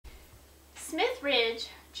Smith Ridge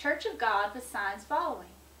Church of God with signs following.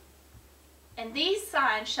 And these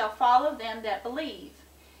signs shall follow them that believe.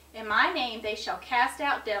 In my name they shall cast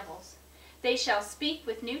out devils. They shall speak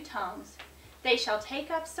with new tongues. They shall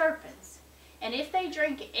take up serpents. And if they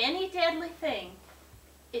drink any deadly thing,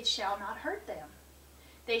 it shall not hurt them.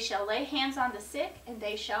 They shall lay hands on the sick, and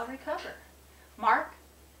they shall recover. Mark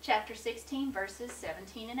chapter 16, verses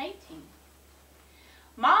 17 and 18.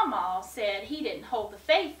 Mama said he didn't hold the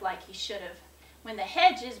faith like he should have. When the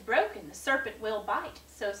hedge is broken, the serpent will bite.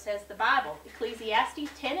 So says the Bible, Ecclesiastes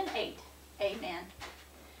 10 and 8. Amen.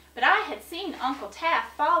 But I had seen Uncle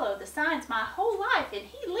Taft follow the signs my whole life, and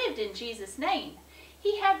he lived in Jesus' name.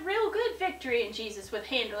 He had real good victory in Jesus with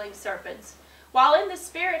handling serpents. While in the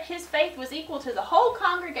Spirit, his faith was equal to the whole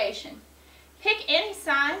congregation. Pick any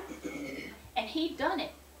sign, and he'd done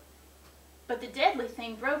it. But the deadly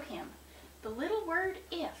thing broke him. The little word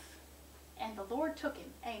if, and the Lord took him.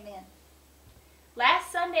 Amen.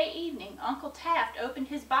 Last Sunday evening, Uncle Taft opened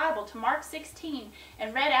his Bible to Mark 16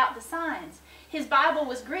 and read out the signs. His Bible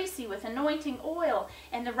was greasy with anointing oil,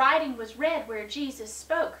 and the writing was red where Jesus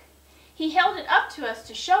spoke. He held it up to us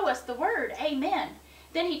to show us the word, amen.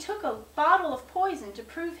 Then he took a bottle of poison to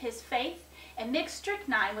prove his faith and mixed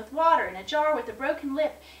strychnine with water in a jar with a broken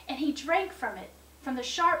lip, and he drank from it, from the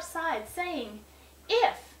sharp side, saying,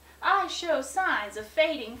 "If I show signs of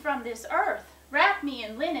fading from this earth, wrap me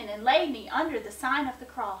in linen and lay me under the sign of the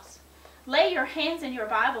cross. Lay your hands and your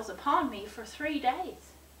Bibles upon me for 3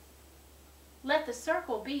 days. Let the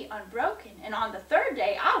circle be unbroken, and on the 3rd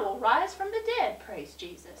day I will rise from the dead," praise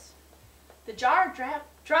Jesus. The jar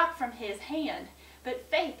dropped from his hand,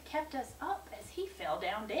 but faith kept us up as he fell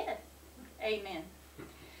down dead. Amen.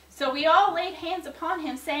 So we all laid hands upon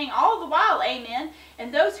him, saying all the while, amen,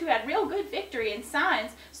 and those who had real good victory and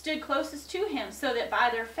signs stood closest to him, so that by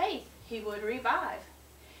their faith he would revive.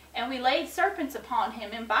 And we laid serpents upon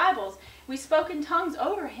him in Bibles. We spoke in tongues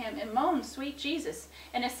over him and moaned, "Sweet Jesus."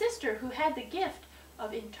 And a sister who had the gift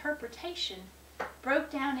of interpretation broke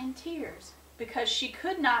down in tears because she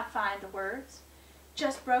could not find the words,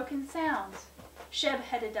 just broken sounds. Sheb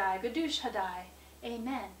Hedadai, Gadush Hadai,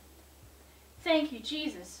 amen. Thank you,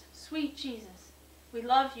 Jesus, sweet Jesus. We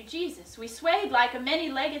love you, Jesus. We swayed like a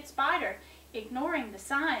many-legged spider, ignoring the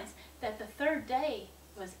signs that the 3rd day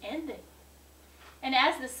was ending. And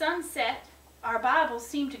as the sun set, our Bibles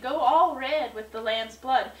seemed to go all red with the Lamb's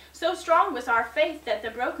blood. So strong was our faith that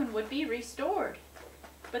the broken would be restored.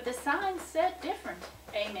 But the signs said different,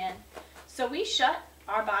 amen. So we shut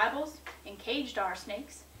our Bibles and caged our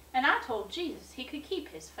snakes, and I told Jesus he could keep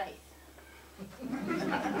his faith.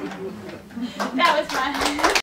 That was my